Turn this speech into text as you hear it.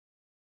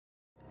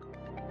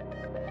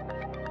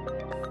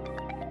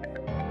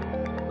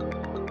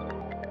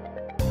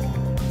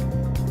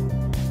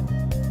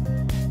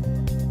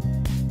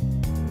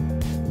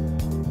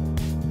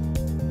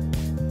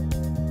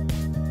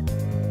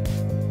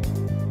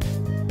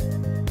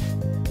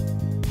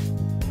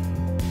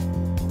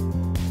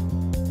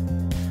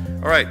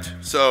All right,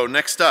 so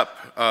next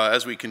up,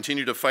 as we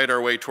continue to fight our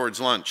way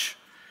towards lunch,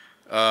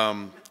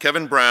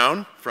 Kevin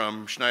Brown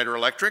from Schneider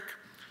Electric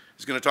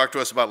is going to talk to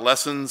us about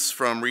lessons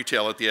from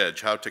retail at the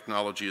edge, how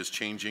technology is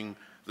changing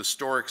the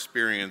store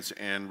experience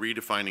and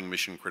redefining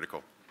mission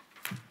critical.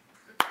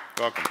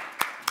 Welcome.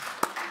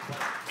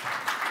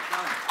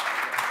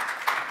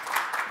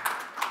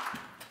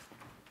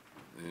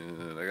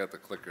 And I got the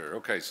clicker.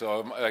 Okay,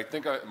 so I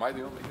think am I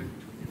the only thing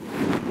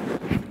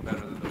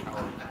better than the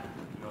power?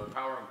 You know, the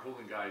power and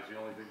cooling guy is the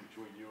only thing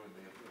between you and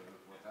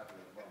what's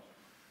happening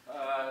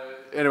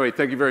at the Anyway,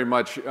 thank you very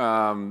much. We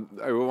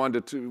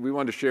wanted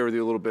to share with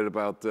you a little bit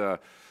about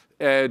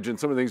Edge and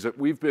some of the things that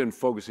we've been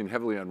focusing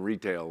heavily on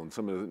retail,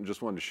 and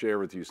just wanted to share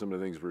with you some of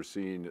the things we're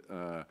seeing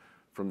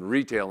from the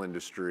retail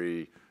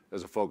industry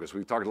as a focus.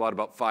 We've talked a lot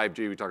about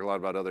 5G, we talked a lot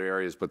about other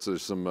areas, but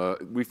there's some,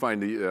 we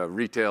find the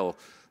retail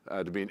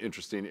to be an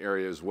interesting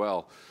area as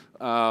well.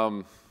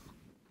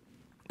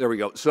 There we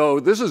go.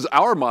 So this is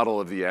our model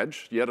of the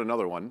edge, yet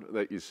another one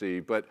that you see.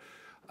 But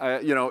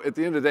you know, at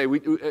the end of the day,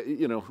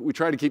 we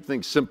try to keep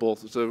things simple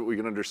so that we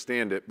can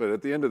understand it. But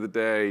at the end of the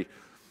day,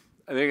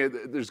 I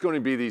think there's going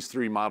to be these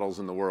three models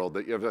in the world.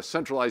 That you have a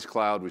centralized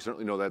cloud. We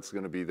certainly know that's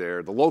going to be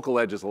there. The local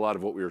edge is a lot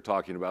of what we were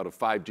talking about. A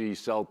 5G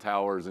cell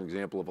tower is an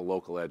example of a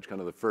local edge, kind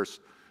of the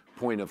first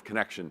point of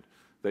connection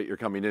that you're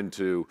coming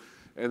into.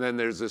 And then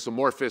there's this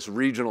amorphous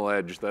regional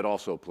edge that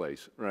also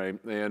plays, right?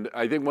 And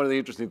I think one of the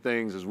interesting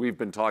things as we've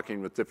been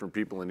talking with different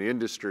people in the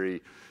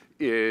industry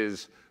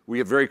is we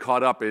get very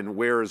caught up in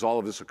where is all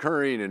of this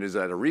occurring, and is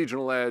that a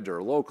regional edge or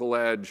a local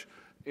edge?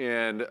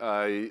 And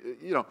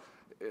you know,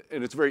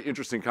 and it's a very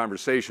interesting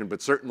conversation, but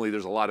certainly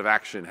there's a lot of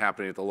action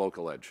happening at the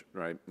local edge,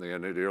 right? And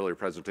in the earlier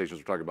presentations,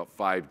 we're talking about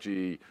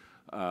 5G.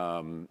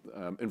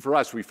 And for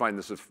us, we find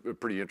this a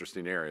pretty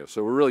interesting area.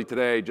 So we're really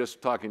today just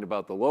talking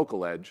about the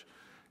local edge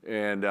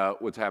and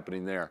what's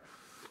happening there.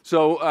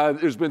 So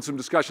there's been some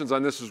discussions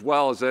on this as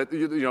well, is that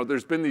you know,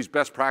 there's been these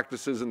best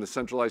practices in the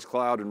centralized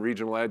cloud and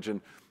regional edge.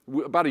 And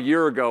about a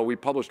year ago, we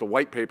published a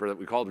white paper that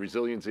we called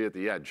Resiliency at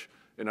the Edge.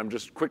 And I'm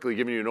just quickly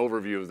giving you an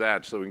overview of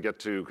that so we can get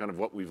to kind of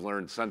what we've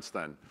learned since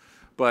then.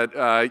 But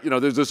you know,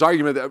 there's this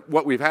argument that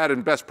what we've had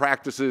in best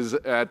practices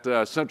at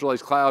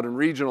centralized cloud and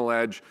regional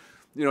edge,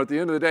 you know, at the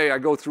end of the day, I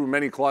go through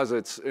many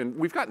closets, and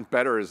we've gotten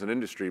better as an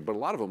industry, but a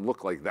lot of them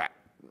look like that,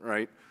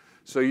 right?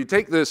 So you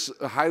take this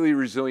highly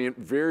resilient,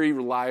 very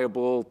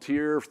reliable,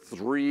 tier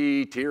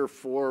 3, tier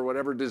 4,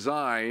 whatever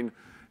design,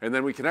 and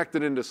then we connect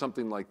it into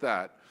something like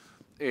that.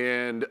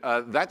 And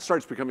that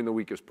starts becoming the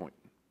weakest point,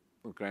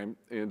 okay?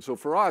 And so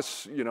for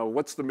us, you know,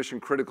 what's the mission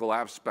critical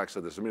aspects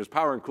of this? I mean, as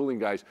power and cooling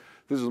guys,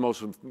 this is the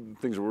most of the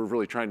things that we're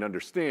really trying to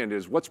understand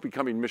is what's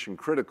becoming mission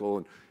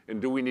critical,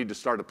 and do we need to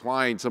start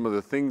applying some of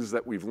the things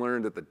that we've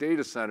learned at the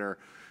data center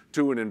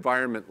to an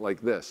environment like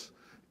this?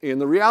 And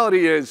the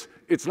reality is,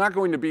 it's not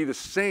going to be the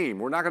same.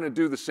 We're not going to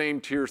do the same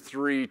tier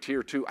 3,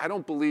 tier 2. I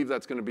don't believe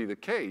that's going to be the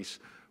case,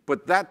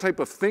 but that type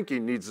of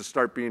thinking needs to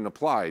start being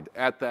applied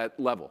at that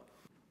level.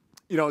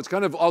 You know, it's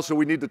kind of also,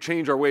 we need to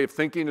change our way of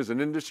thinking as an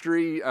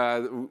industry.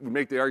 We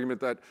make the argument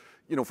that,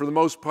 you know, for the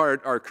most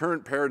part, our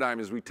current paradigm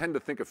is we tend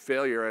to think of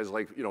failure as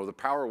like, you know, the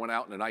power went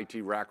out and an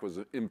IT rack was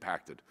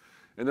impacted.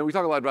 And then we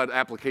talk a lot about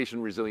application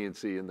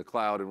resiliency in the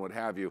cloud and what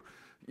have you.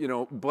 You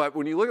know, but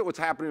when you look at what's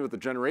happening with the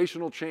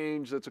generational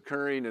change that's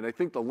occurring, and I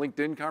think the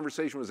LinkedIn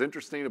conversation was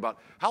interesting about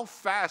how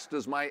fast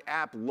does my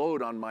app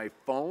load on my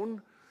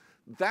phone,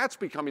 that's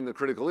becoming the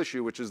critical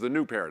issue, which is the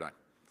new paradigm,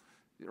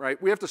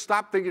 right? We have to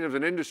stop thinking of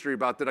an industry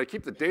about, did I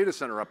keep the data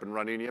center up and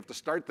running? You have to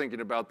start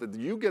thinking about, did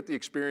you get the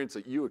experience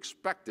that you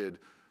expected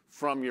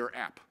from your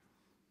app?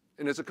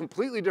 And it's a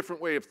completely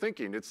different way of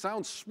thinking. It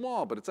sounds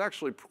small, but it's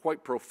actually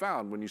quite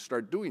profound when you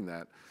start doing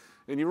that.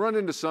 And you run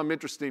into some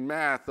interesting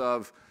math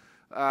of,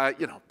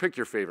 you know, pick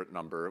your favorite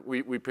number.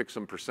 We picked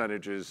some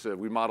percentages.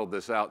 We modeled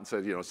this out and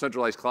said, you know,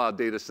 centralized cloud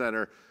data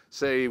center,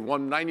 say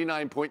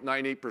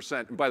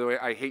 99.98%. And by the way,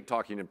 I hate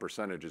talking in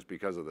percentages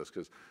because of this,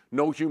 because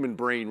no human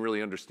brain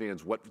really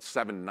understands what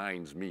 7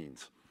 nines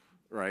means,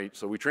 right?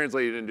 So we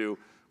translate it into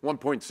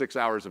 1.6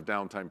 hours of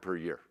downtime per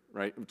year,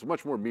 right? It's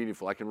much more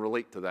meaningful. I can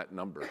relate to that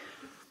number.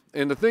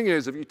 And the thing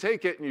is, if you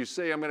take it and you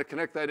say, I'm going to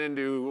connect that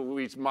into,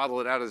 we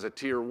model it out as a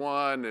tier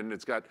 1, and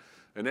it's got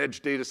an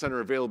edge data center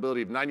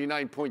availability of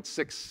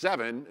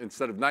 99.67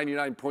 instead of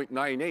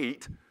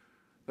 99.98,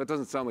 that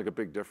doesn't sound like a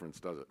big difference,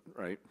 does it,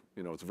 right?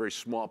 You know, it's a very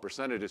small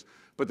percentages.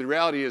 But the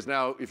reality is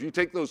now, if you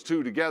take those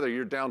two together,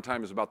 your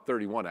downtime is about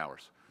 31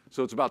 hours.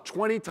 So it's about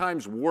 20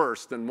 times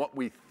worse than what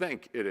we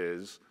think it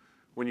is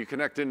when you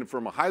connect in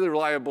from a highly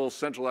reliable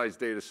centralized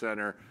data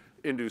center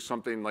into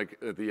something like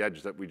the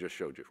edge that we just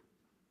showed you.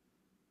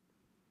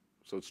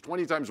 So it's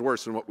 20 times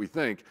worse than what we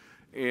think.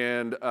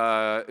 And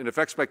if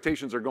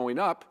expectations are going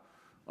up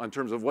in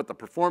terms of what the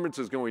performance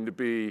is going to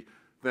be,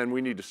 then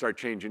we need to start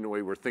changing the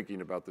way we're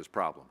thinking about this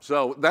problem.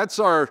 So that's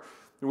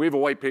we have a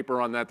white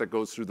paper on that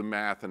goes through the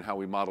math and how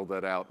we modeled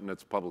that out, and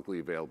it's publicly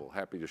available.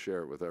 Happy to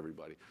share it with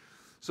everybody.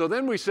 So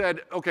then we said,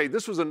 okay,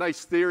 this was a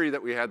nice theory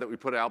that we had that we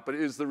put out, but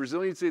is the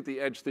resiliency at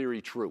the edge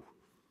theory true?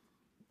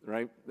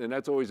 right? And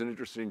that's always an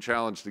interesting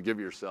challenge to give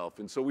yourself.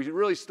 And so we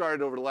really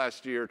started over the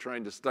last year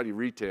trying to study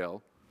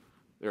retail.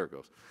 There it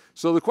goes.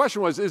 So the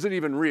question was, is it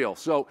even real?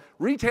 So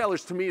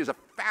retailers, to me, is a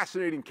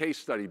fascinating case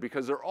study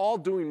because they're all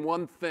doing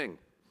one thing.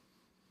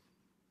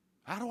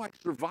 How do I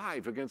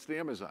survive against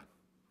Amazon?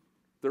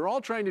 They're all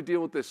trying to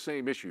deal with this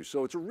same issue.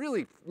 So it's a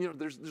really,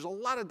 there's a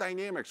lot of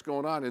dynamics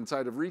going on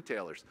inside of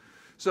retailers.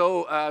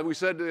 So we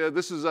said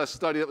this is a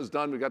study that was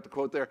done. We got the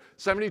quote there.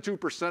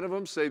 72% of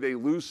them say they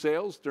lose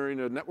sales during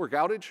a network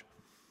outage.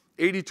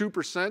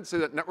 82% say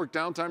that network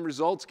downtime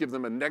results give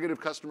them a negative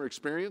customer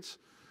experience.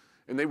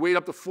 And they wait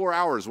up to 4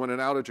 hours when an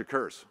outage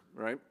occurs,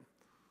 right?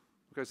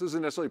 Okay, so this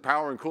isn't necessarily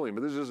power and cooling,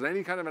 but this is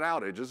any kind of an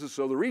outage.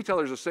 So the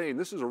retailers are saying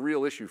this is a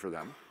real issue for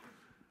them.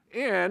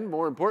 And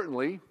more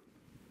importantly,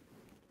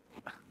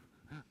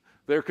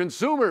 their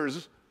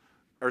consumers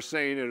are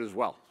saying it as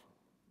well.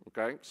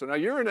 Okay, so now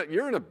you're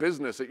in a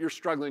business that you're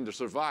struggling to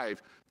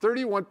survive.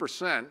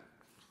 31%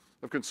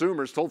 of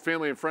consumers told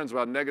family and friends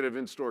about negative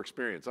in-store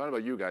experience. I don't know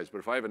about you guys, but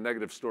if I have a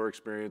negative store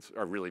experience,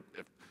 or really,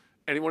 if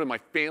anyone in my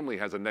family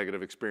has a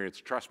negative experience,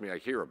 trust me, I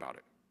hear about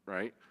it,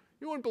 right?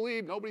 You wouldn't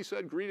believe, nobody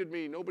greeted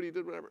me, nobody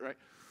did whatever, right?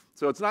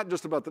 So it's not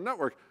just about the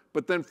network,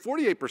 but then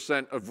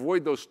 48%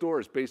 avoid those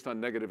stores based on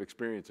negative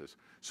experiences.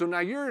 So now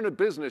you're in a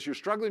business, you're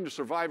struggling to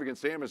survive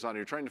against Amazon,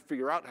 you're trying to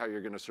figure out how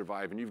you're going to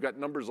survive, and you've got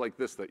numbers like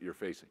this that you're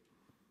facing.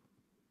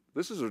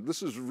 This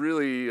is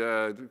really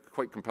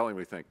quite compelling,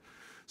 we think.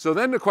 So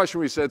then the question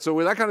we said, so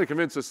that kind of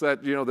convinced us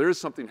that there is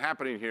something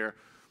happening here.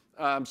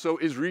 So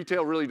is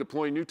retail really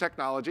deploying new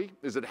technology?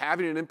 Is it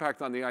having an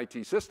impact on the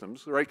IT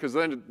systems, right? Because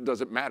then it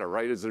doesn't matter,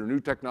 right? Is there new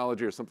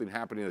technology or something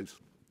happening that's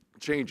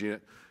changing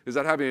it? Is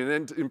that having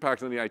an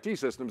impact on the IT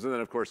systems? And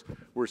then, of course,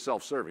 we're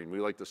self-serving. We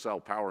like to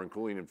sell power and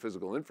cooling and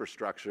physical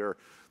infrastructure.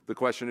 The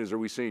question is, are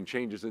we seeing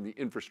changes in the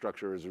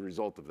infrastructure as a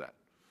result of that?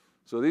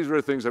 So these are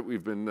the things that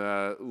we've been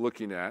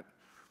looking at.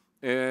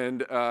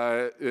 And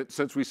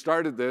since we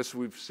started this,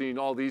 we've seen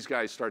all these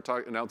guys start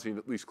announcing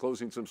at least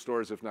closing some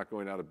stores, if not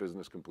going out of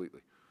business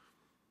completely.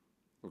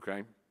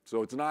 Okay?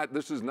 So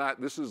this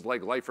is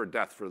like life or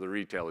death for the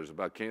retailers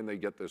about can they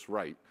get this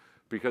right?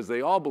 Because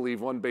they all believe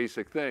one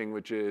basic thing,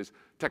 which is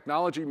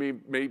technology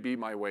may be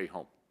my way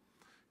home.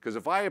 Because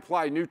if I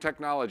apply new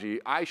technology,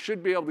 I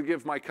should be able to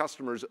give my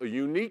customers a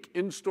unique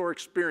in-store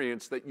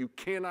experience that you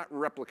cannot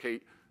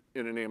replicate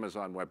in an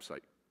Amazon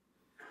website.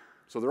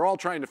 So they're all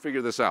trying to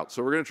figure this out.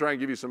 So we're going to try and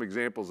give you some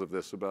examples of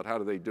this about how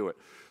do they do it.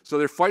 So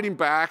they're fighting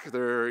back.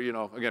 They're,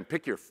 again,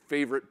 pick your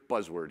favorite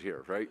buzzword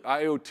here, right?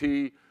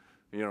 IoT.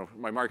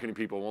 My marketing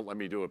people won't let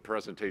me do a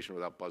presentation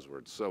without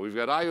buzzwords. So we've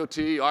got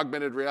IoT,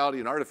 augmented reality,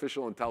 and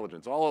artificial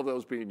intelligence, all of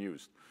those being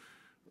used,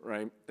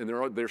 right? And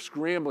they're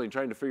scrambling,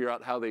 trying to figure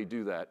out how they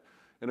do that.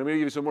 And I'm going to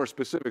give you some more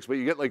specifics, but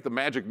you get like the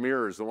magic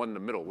mirror is the one in the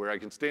middle, where I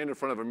can stand in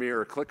front of a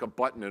mirror, click a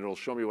button, and it'll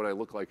show me what I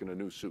look like in a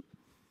new suit,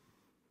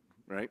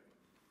 right?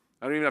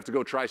 I don't even have to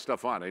go try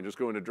stuff on. I can just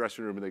go in the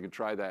dressing room and they can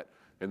try that.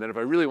 And then if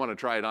I really want to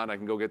try it on, I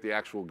can go get the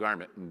actual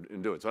garment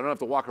and do it. So I don't have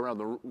to walk around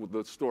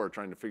the store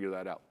trying to figure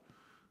that out,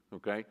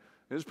 okay? And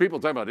there's people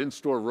talking about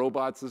in-store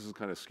robots. This is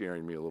kind of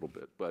scaring me a little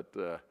bit, but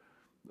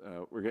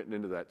we're getting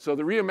into that. So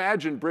the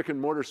reimagined brick and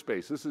mortar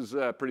space. This is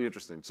pretty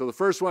interesting. So the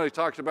first one I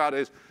talked about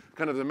is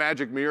kind of the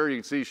magic mirror. You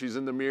can see she's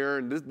in the mirror,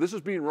 and this is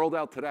being rolled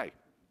out today,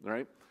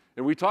 right?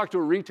 And we talked to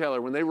a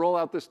retailer, when they roll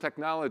out this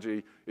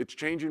technology, it's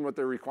changing what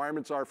their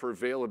requirements are for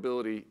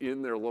availability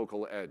in their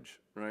local edge,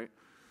 right?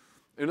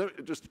 And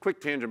just a quick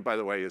tangent, by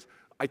the way, is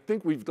I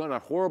think we've done a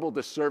horrible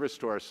disservice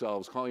to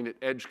ourselves calling it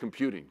edge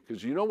computing.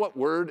 Because you know what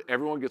word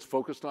everyone gets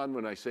focused on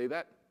when I say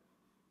that?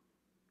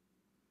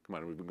 Come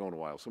on, we've been going a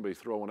while. Somebody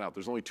throw one out.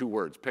 There's only 2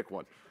 words. Pick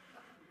one.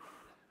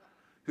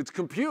 It's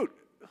compute.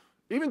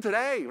 Even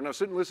today, when I was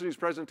sitting listening to these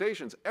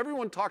presentations,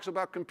 everyone talks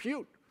about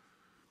compute.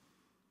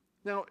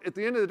 Now, at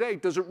the end of the day,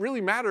 does it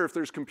really matter if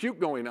there's compute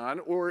going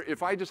on or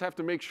if I just have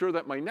to make sure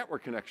that my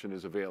network connection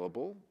is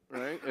available,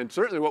 right? And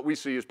certainly what we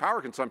see is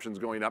power consumption is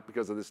going up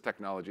because of this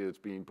technology that's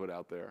being put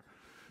out there.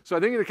 So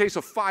I think in the case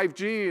of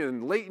 5G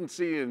and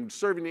latency and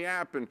serving the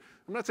app, and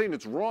I'm not saying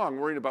it's wrong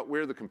worrying about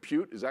where the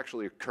compute is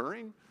actually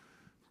occurring,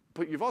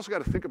 but you've also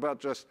got to think about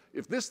just,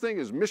 if this thing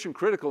is mission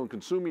critical and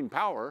consuming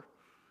power,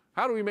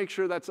 how do we make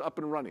sure that's up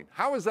and running?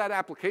 How is that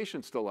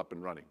application still up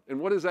and running? And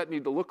what does that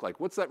need to look like?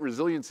 What's that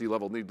resiliency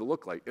level need to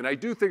look like? And I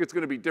do think it's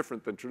going to be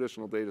different than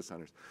traditional data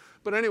centers.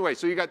 But anyway,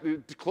 so you got the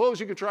clothes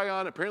you can try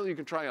on. Apparently you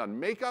can try on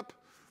makeup.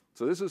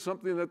 So this is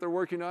something that they're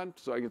working on.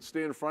 So I can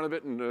stay in front of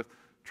it and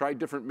try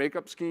different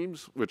makeup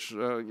schemes, which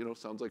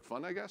sounds like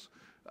fun, I guess.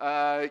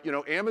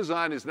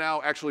 Amazon is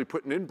now actually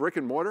putting in brick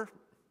and mortar.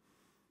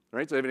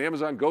 Right? So they have an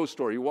Amazon Go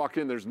store. You walk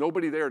in, there's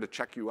nobody there to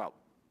check you out,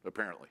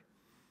 apparently.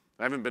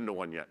 I haven't been to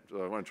one yet,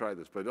 so I want to try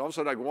this. But all of a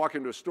sudden, I can walk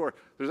into a store.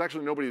 There's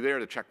actually nobody there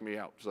to check me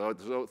out.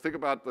 So think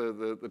about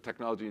the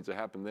technology needs to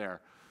happen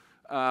there.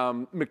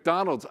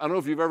 McDonald's, I don't know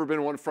if you've ever been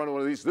in front of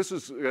one of these. This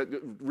is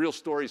real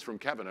stories from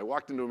Kevin. I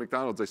walked into a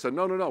McDonald's. They said,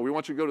 no, we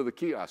want you to go to the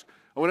kiosk.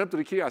 I went up to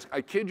the kiosk. I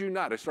kid you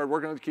not. I started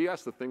working on the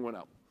kiosk. The thing went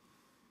out.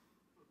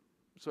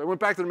 So I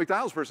went back to the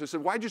McDonald's person. I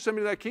said, why'd you send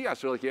me to that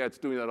kiosk? They're like, yeah, it's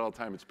doing that all the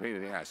time. It's a pain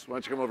in the ass. Why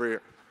don't you come over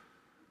here?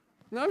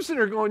 Now I'm sitting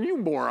there going, you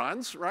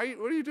morons, right?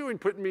 What are you doing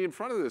putting me in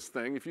front of this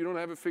thing if you don't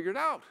have it figured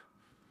out,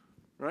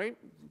 right?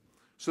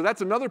 So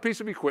that's another piece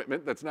of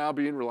equipment that's now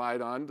being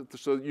relied on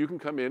so that you can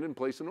come in and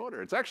place an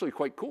order. It's actually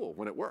quite cool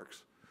when it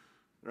works,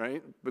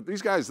 right? But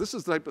these guys, this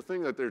is the type of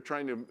thing that they're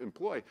trying to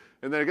employ.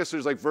 And then I guess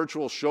there's like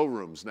virtual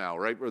showrooms now,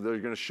 right, where they're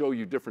going to show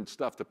you different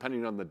stuff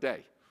depending on the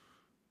day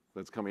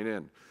that's coming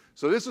in.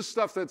 So this is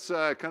stuff that's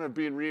kind of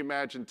being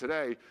reimagined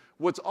today.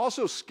 What's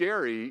also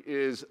scary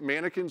is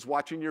mannequins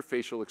watching your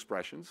facial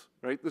expressions,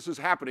 right? This is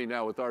happening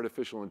now with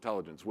artificial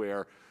intelligence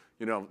where,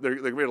 you know, they're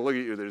going to be able to look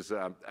at you. There's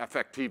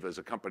Affectiva is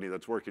a company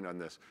that's working on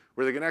this,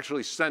 where they can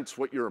actually sense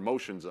what your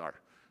emotions are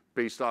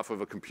based off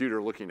of a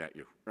computer looking at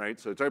you, right?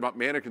 So talking about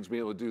mannequins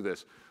being able to do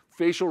this.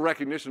 Facial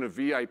recognition of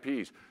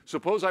VIPs.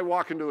 Suppose I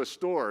walk into a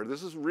store.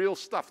 This is real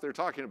stuff they're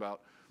talking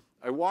about.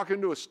 I walk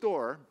into a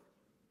store.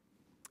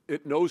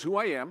 It knows who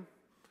I am.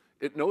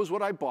 It knows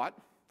what I bought.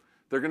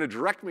 They're going to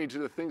direct me to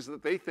the things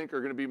that they think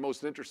are going to be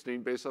most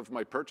interesting based off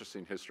my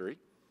purchasing history,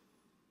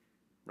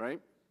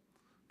 right?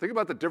 Think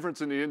about the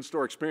difference in the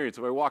in-store experience.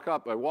 If I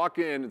walk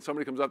in and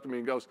somebody comes up to me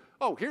and goes,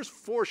 oh, here's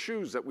 4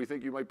 shoes that we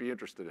think you might be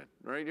interested in,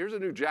 right? Here's a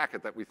new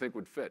jacket that we think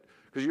would fit.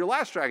 Because your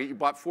last jacket you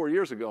bought 4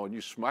 years ago and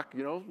you schmuck,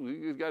 you know,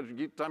 you got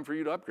time for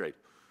you to upgrade,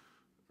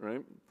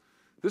 right?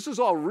 This is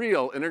all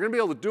real, and they're going to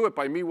be able to do it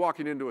by me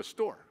walking into a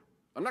store.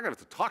 I'm not going to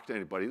have to talk to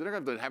anybody. They're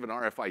not going to have an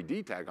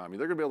RFID tag on me.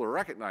 They're going to be able to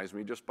recognize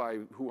me just by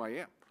who I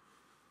am.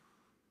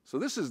 So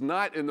this is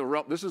not in the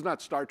realm, this is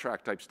not Star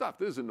Trek type stuff.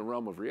 This is in the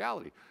realm of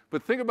reality.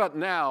 But think about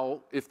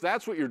now, if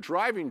that's what you're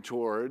driving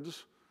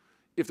towards,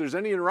 if there's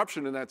any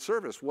interruption in that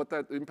service, what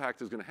that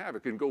impact is going to have.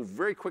 It can go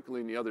very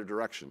quickly in the other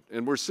direction.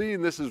 And we're seeing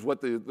this is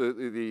what is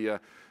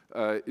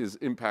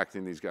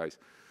impacting these guys.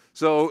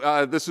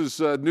 So this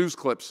is news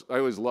clips. I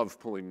always love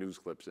pulling news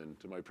clips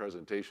into my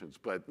presentations,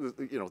 but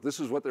you know, this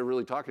is what they're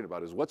really talking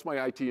about is what's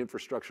my IT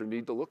infrastructure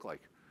need to look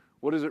like?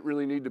 What does it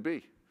really need to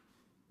be?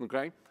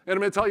 Okay? And I'm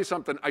going to tell you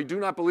something. I do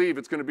not believe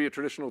it's going to be a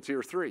traditional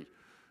tier 3.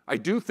 I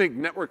do think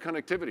network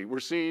connectivity. We're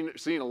seeing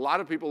a lot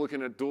of people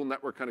looking at dual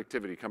network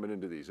connectivity coming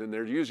into these, and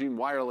they're using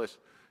wireless,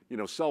 you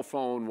know, cell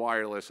phone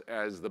wireless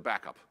as the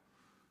backup.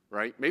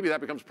 Right? Maybe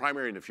that becomes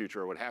primary in the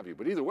future or what have you.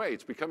 But either way,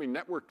 it's becoming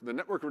the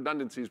network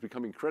redundancy is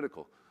becoming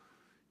critical.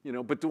 You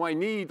know, but do I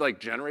need like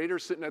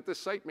generators sitting at this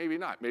site? Maybe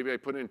not. Maybe I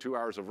put in 2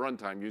 hours of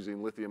runtime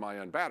using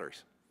lithium-ion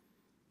batteries.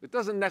 It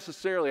doesn't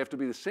necessarily have to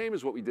be the same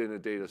as what we did in a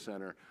data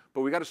center,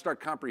 but we got to start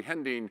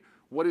comprehending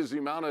what is the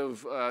amount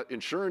of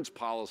insurance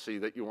policy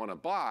that you want to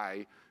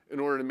buy in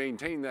order to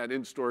maintain that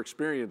in-store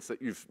experience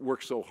that you've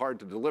worked so hard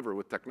to deliver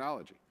with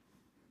technology.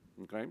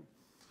 Okay?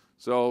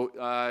 So,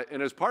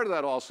 and as part of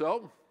that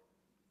also,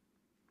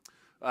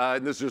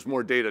 and this is just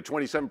more data.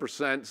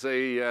 27%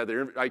 say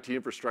their IT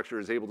infrastructure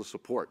is able to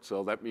support.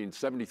 So that means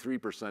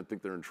 73%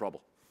 think they're in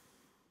trouble,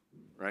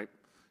 right?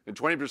 And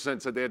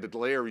 20% said they had to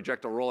delay or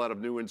reject a rollout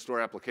of new in-store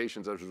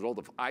applications as a result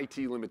of IT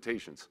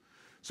limitations.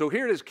 So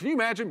here it is. Can you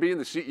imagine being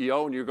the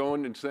CEO and you're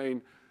going and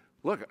saying,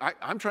 look,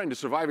 I'm trying to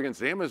survive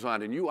against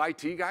Amazon and you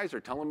IT guys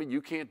are telling me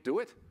you can't do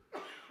it?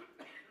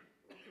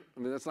 I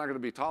mean, that's not going to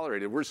be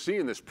tolerated. We're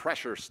seeing this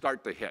pressure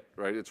start to hit,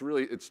 right?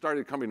 It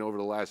started coming over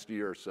the last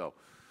year or so.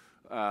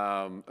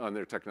 On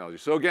their technology.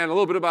 So again, a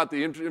little bit about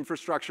the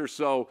infrastructure.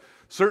 So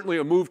certainly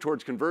a move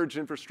towards converged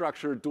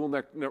infrastructure, dual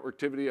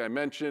networktivity I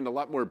mentioned, a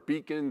lot more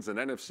beacons and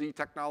NFC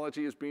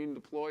technology is being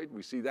deployed.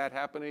 We see that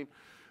happening.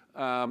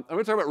 I'm going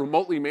to talk about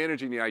remotely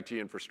managing the IT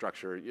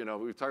infrastructure. You know,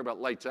 we've talked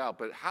about lights out,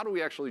 but how do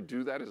we actually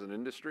do that as an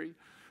industry?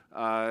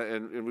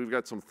 And we've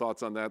got some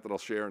thoughts on that I'll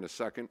share in a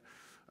second.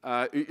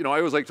 You know, I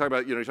always like to talk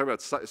about, you know, you talk about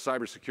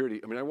cybersecurity.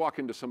 I mean, I walk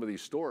into some of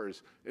these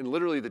stores and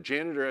literally the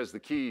janitor has the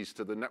keys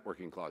to the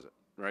networking closet.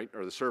 Right,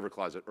 or the server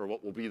closet, or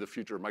what will be the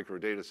future micro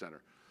data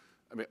center.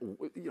 I mean,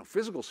 you know,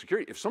 physical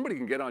security, if somebody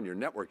can get on your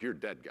network, you're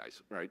dead,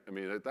 guys, right? I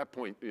mean, at that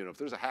point, you know, if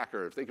there's a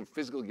hacker, if they can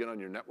physically get on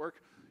your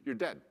network, you're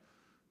dead.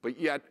 But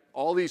yet,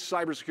 all these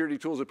cybersecurity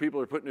tools that people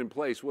are putting in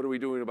place, what are we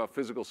doing about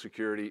physical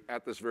security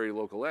at this very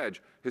local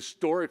edge?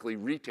 Historically,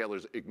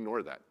 retailers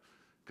ignore that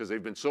because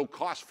they've been so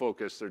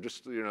cost-focused, they're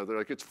just, you know, they're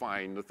like, it's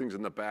fine, the thing's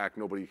in the back,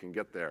 nobody can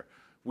get there.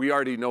 We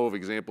already know of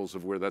examples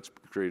of where that's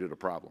created a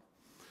problem.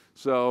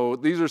 So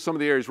these are some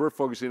of the areas we're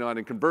focusing on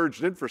in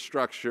converged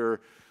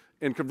infrastructure.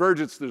 In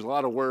convergence, there's a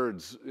lot of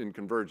words in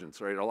convergence,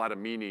 right? A lot of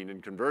meaning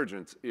in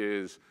convergence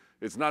is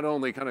it's not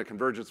only kind of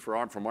convergence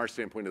from our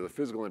standpoint of the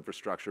physical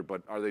infrastructure,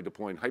 but are they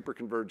deploying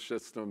hyper-converged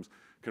systems,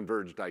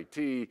 converged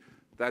IT?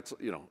 That's,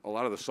 you know, a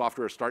lot of the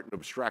software is starting to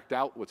abstract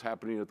out what's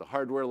happening at the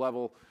hardware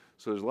level.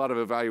 So there's a lot of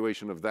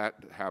evaluation of that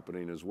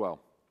happening as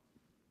well.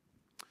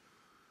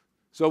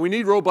 So we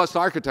need robust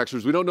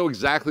architectures. We don't know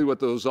exactly what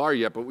those are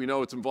yet, but we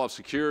know it's involved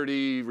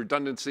security,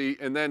 redundancy,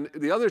 and then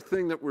the other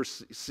thing that we're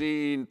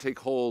seeing take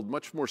hold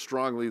much more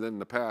strongly than in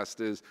the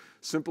past is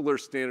simpler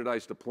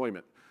standardized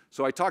deployment.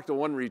 So I talked to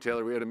one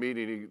retailer, we had a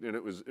meeting, and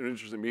it was an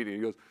interesting meeting. He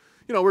goes,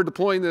 you know, we're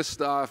deploying this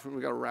stuff, and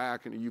we got a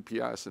rack and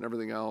a UPS and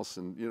everything else,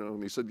 and you know,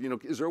 and he said, you know,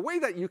 is there a way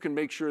that you can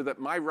make sure that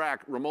my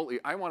rack remotely,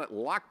 I want it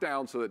locked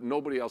down so that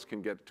nobody else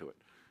can get to it?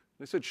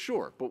 And I said,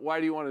 sure, but why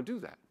do you want to do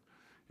that?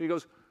 And he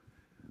goes,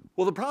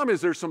 well, the problem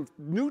is there's some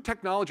new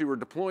technology we're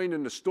deploying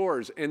into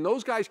stores, and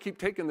those guys keep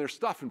taking their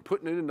stuff and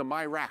putting it into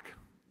my rack,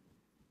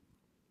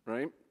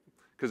 right?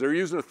 Because they're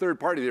using a third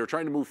party. They were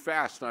trying to move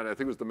fast on, I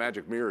think it was the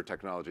magic mirror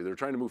technology. They were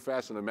trying to move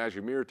fast on the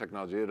magic mirror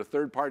technology. They had a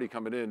third party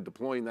coming in,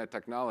 deploying that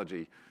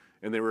technology,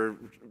 and they were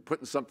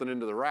putting something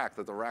into the rack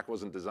that the rack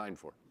wasn't designed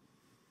for.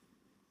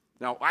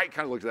 Now, I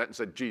kind of looked at that and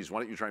said, geez, why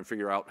don't you try and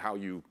figure out how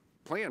you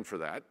plan for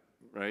that,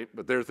 right?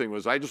 But their thing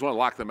was, I just want to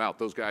lock them out.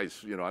 Those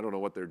guys, you know, I don't know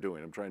what they're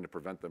doing. I'm trying to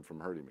prevent them from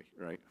hurting me,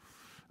 right?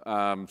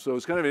 So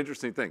it's kind of an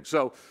interesting thing.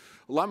 So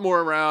a lot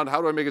more around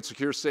how do I make it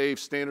secure, safe,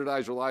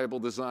 standardized, reliable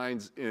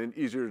designs, and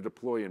easier to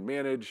deploy and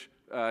manage.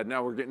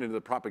 Now we're getting into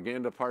the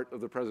propaganda part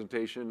of the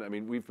presentation. I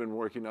mean, we've been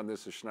working on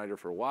this at Schneider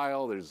for a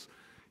while. There's,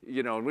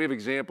 you know, and we have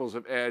examples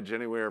of edge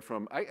anywhere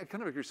from, I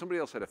kind of agree, somebody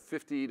else had a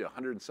 50 to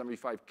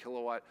 175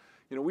 kilowatt.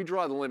 You know, we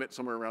draw the limit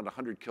somewhere around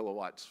 100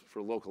 kilowatts for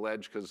local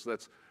edge because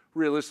that's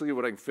realistically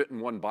what I can fit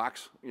in one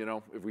box. You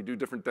know, if we do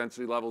different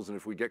density levels and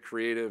if we get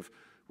creative,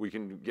 we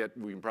can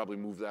probably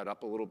move that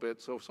up a little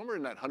bit. So somewhere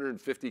in that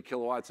 150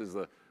 kilowatts is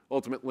the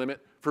ultimate limit.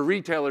 For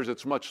retailers,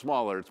 it's much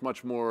smaller. It's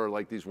much more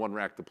like these one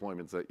rack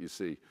deployments that you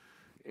see.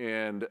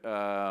 And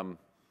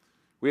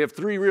we have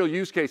 3 real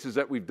use cases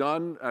that we've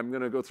done. I'm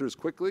going to go through this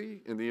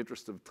quickly in the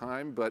interest of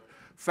time, but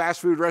fast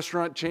food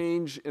restaurant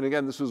change. And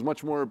again, this was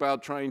much more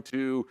about trying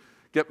to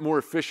get more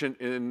efficient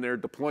in their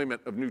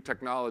deployment of new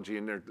technology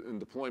and their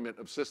deployment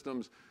of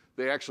systems.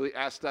 They actually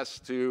asked us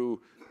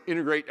to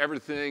integrate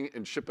everything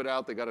and ship it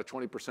out. They got a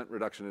 20%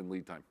 reduction in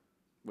lead time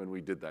when we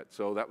did that.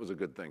 So that was a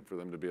good thing for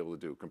them to be able to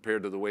do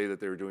compared to the way that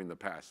they were doing in the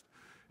past.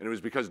 And it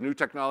was because new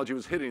technology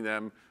was hitting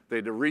them. They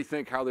had to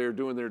rethink how they were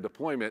doing their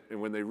deployment. And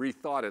when they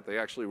rethought it, they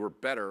actually were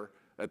better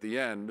at the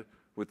end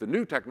with the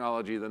new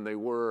technology than they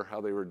were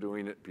how they were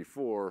doing it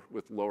before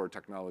with lower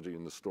technology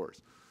in the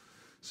stores.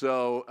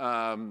 So,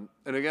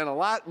 and again, a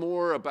lot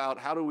more about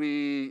how do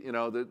we, you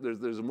know,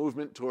 there's a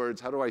movement towards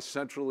how do I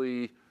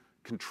centrally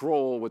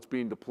control what's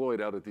being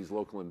deployed out at these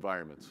local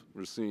environments.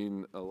 We're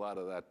seeing a lot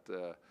of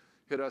that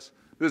hit us.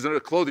 There's a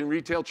clothing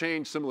retail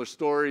chain, similar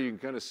story. You can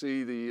kind of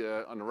see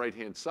the on the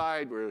right-hand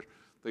side where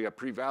they got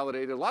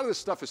pre-validated. A lot of this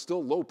stuff is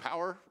still low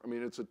power. I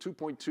mean, it's a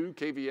 2.2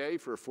 kVA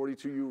for a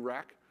 42U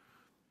rack,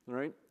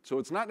 right? So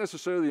it's not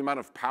necessarily the amount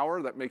of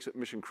power that makes it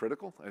mission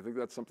critical. I think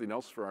that's something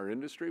else for our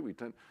industry. We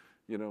tend,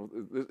 you know,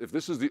 if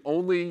this is the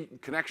only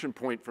connection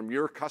point from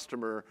your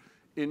customer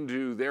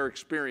into their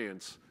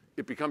experience,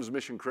 it becomes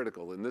mission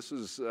critical, and this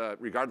is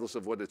regardless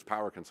of what its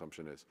power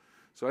consumption is.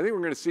 So I think we're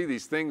going to see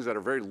these things that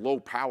are very low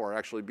power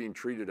actually being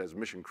treated as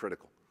mission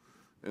critical.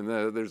 And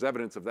there's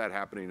evidence of that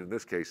happening in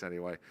this case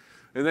anyway.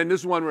 And then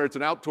this one where it's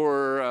an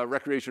outdoor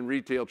recreation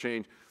retail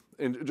chain.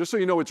 And just so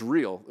you know it's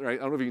real, right?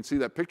 I don't know if you can see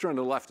that picture on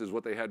the left is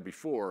what they had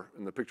before,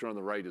 and the picture on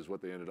the right is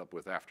what they ended up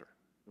with after,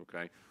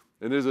 okay?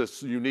 And there's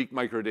a unique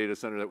micro data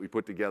center that we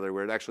put together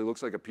where it actually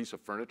looks like a piece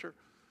of furniture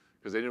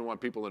because they didn't want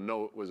people to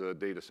know it was a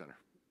data center,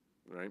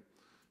 right?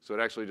 So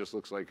it actually just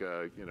looks like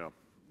a, you know,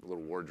 a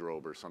little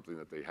wardrobe or something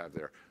that they have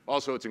there.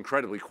 Also, it's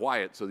incredibly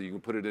quiet so that you can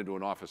put it into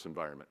an office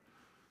environment,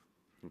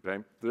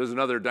 okay? There's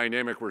another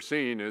dynamic we're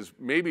seeing is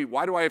maybe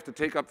why do I have to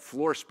take up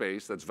floor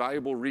space that's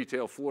valuable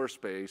retail floor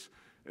space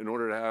in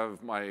order to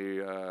have my,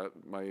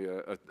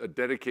 a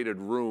dedicated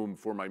room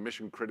for my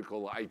mission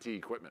critical IT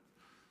equipment,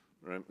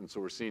 right? And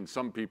so we're seeing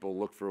some people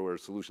look for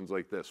solutions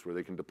like this where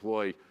they can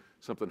deploy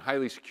something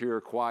highly secure,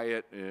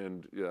 quiet,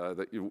 and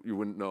that you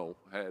wouldn't know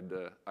had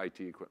IT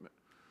equipment.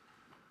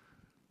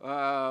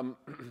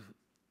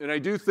 And I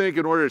do think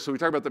in order, so we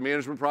talked about the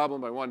management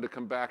problem, I wanted to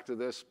come back to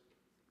this.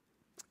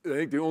 I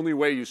think the only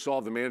way you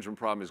solve the management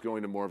problem is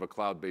going to more of a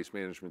cloud-based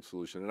management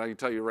solution. And I can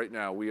tell you right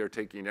now, we are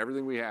taking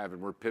everything we have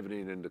and we're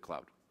pivoting into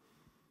cloud,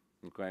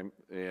 okay?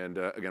 And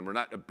again, we're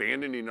not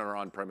abandoning our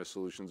on-premise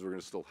solutions. We're going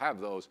to still have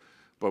those,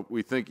 but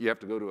we think you have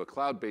to go to a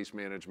cloud-based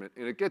management.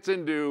 And it gets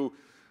into,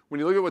 when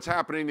you look at what's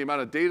happening, the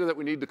amount of data that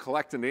we need to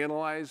collect and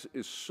analyze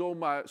is so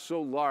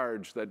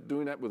large that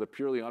doing that with a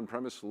purely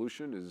on-premise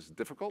solution is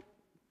difficult,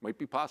 might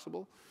be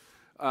possible.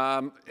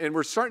 And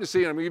we're starting to see,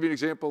 and I'm going to give you an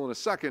example in a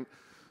second,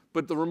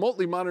 but the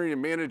remotely monitoring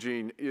and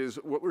managing is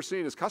what we're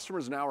seeing is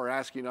customers now are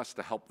asking us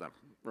to help them,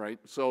 right?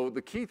 So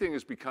the key thing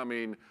is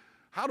becoming,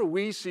 how do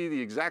we see the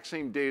exact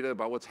same data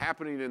about what's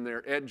happening in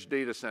their edge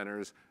data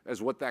centers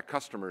as what that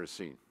customer is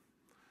seeing?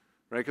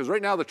 Right? Because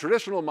right now the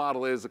traditional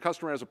model is the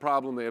customer has a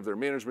problem, they have their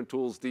management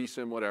tools,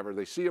 DSIM, whatever,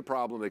 they see a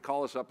problem, they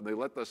call us up and they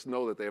let us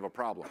know that they have a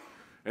problem.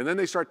 And then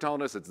they start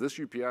telling us it's this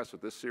UPS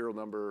with this serial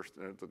number,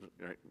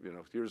 you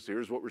know,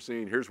 here's what we're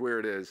seeing, here's where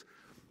it is.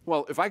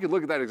 Well, if I could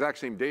look at that exact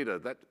same data,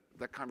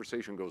 that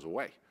conversation goes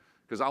away.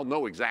 because I'll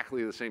know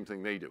exactly the same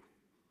thing they do.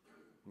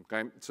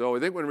 Okay? So I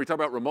think when we talk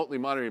about remotely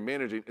monitoring and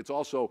managing, it's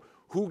also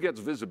who gets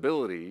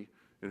visibility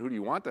and who do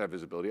you want to have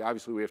visibility.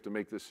 Obviously, we have to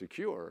make this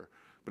secure,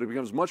 but it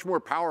becomes much more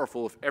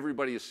powerful if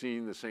everybody is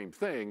seeing the same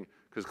thing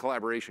because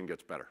collaboration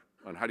gets better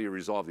on how do you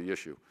resolve the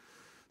issue.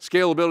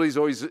 Scalability is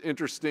always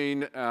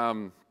interesting.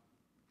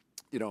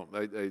 You know,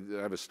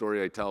 I have a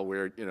story I tell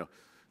where, you know,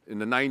 in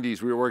the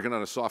 90s, we were working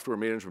on a software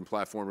management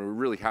platform, and we were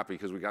really happy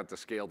because we got to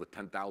scale to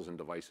 10,000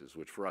 devices,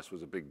 which for us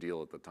was a big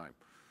deal at the time.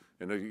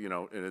 And, you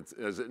know, and it's,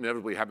 as it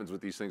inevitably happens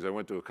with these things, I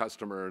went to a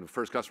customer, and the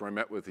first customer I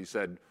met with, he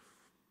said,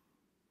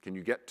 can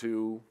you get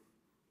to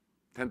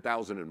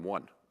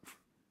 10,001,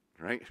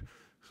 right?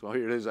 So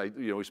here it is,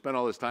 you know, we spent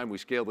all this time, we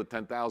scaled to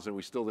 10,000,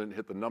 we still didn't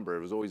hit the number. It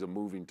was always a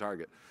moving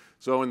target.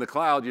 So in the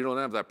cloud, you don't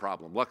have that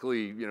problem.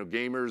 Luckily, you know,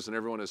 gamers and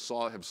everyone have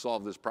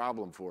solved this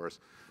problem for us.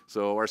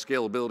 So our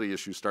scalability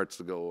issue starts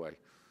to go away.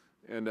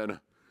 And then,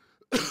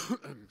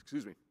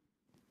 excuse me.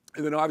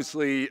 And then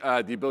obviously,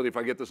 the ability, if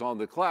I get this all in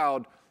the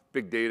cloud,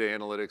 big data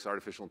analytics,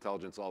 artificial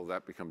intelligence, all of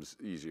that becomes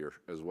easier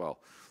as well.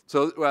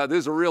 So this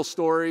is a real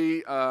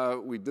story.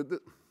 We did this.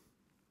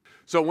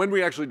 So when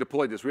we actually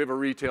deployed this, we have a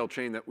retail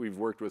chain that we've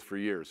worked with for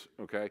years,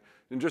 okay?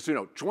 And just so you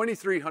know,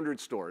 2,300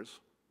 stores,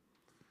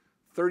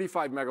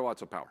 35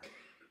 megawatts of power.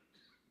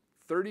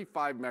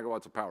 35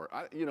 megawatts of power.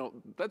 You know,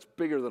 that's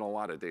bigger than a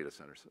lot of data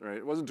centers, right?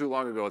 It wasn't too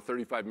long ago a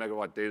 35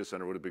 megawatt data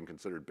center would have been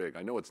considered big.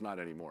 I know it's not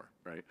anymore,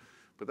 right?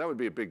 But that would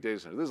be a big data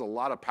center. There's a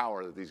lot of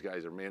power that these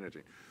guys are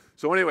managing.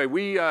 So anyway,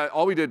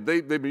 all we did,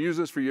 they've been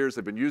using this for years.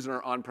 They've been using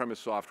our on-premise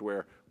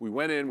software. We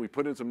went in, we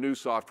put in some new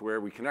software.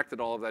 We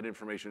connected all of that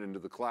information into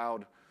the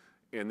cloud.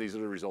 And these are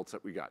the results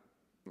that we got,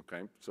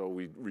 okay? So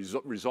we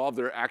resolved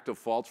their active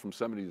faults from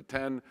 70 to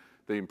 10.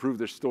 They improved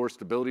their store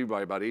stability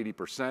by about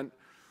 80%.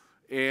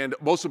 And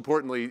most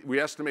importantly,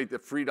 we estimate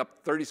that freed up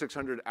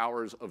 3,600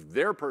 hours of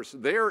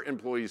their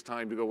employees'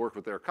 time to go work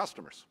with their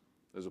customers,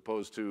 as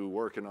opposed to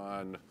working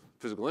on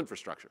physical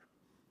infrastructure.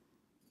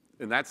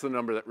 And that's the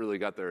number that really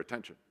got their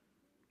attention,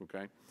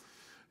 okay?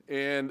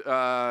 And,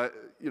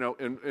 you know,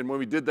 and when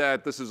we did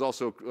that, this is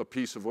also a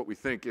piece of what we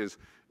think is,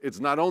 it's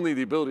not only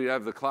the ability to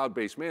have the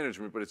cloud-based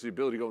management, but it's the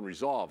ability to go and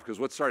resolve. Because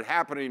what started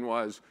happening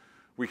was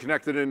we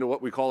connected into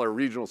what we call our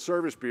regional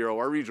service bureau.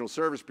 Our regional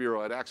service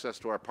bureau had access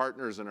to our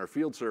partners and our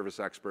field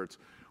service experts,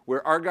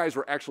 where our guys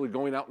were actually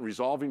going out and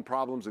resolving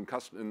problems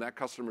in that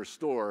customer's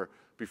store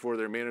before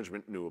their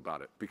management knew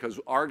about it. Because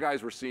our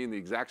guys were seeing the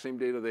exact same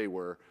data they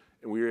were,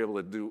 and we were able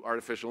to do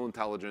artificial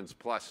intelligence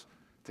plus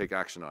take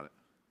action on it.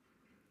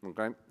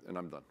 Okay, and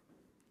I'm done.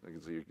 I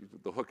can see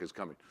the hook is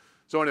coming.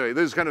 So anyway,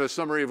 this is kind of a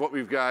summary of what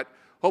we've got.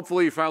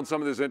 Hopefully you found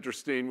some of this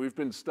interesting. We've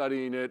been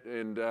studying it,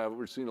 and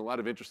we're seeing a lot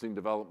of interesting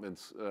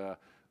developments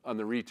on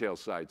the retail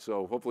side.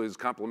 So hopefully it's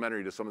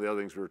complementary to some of the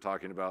other things we were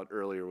talking about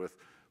earlier with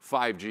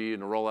 5G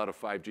and the rollout of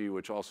 5G,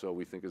 which also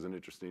we think is an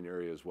interesting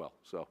area as well.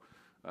 So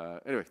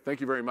anyway, thank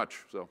you very much.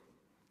 So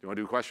you want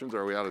to do questions, or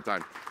are we out of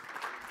time?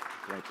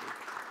 Thank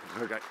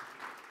you. Okay.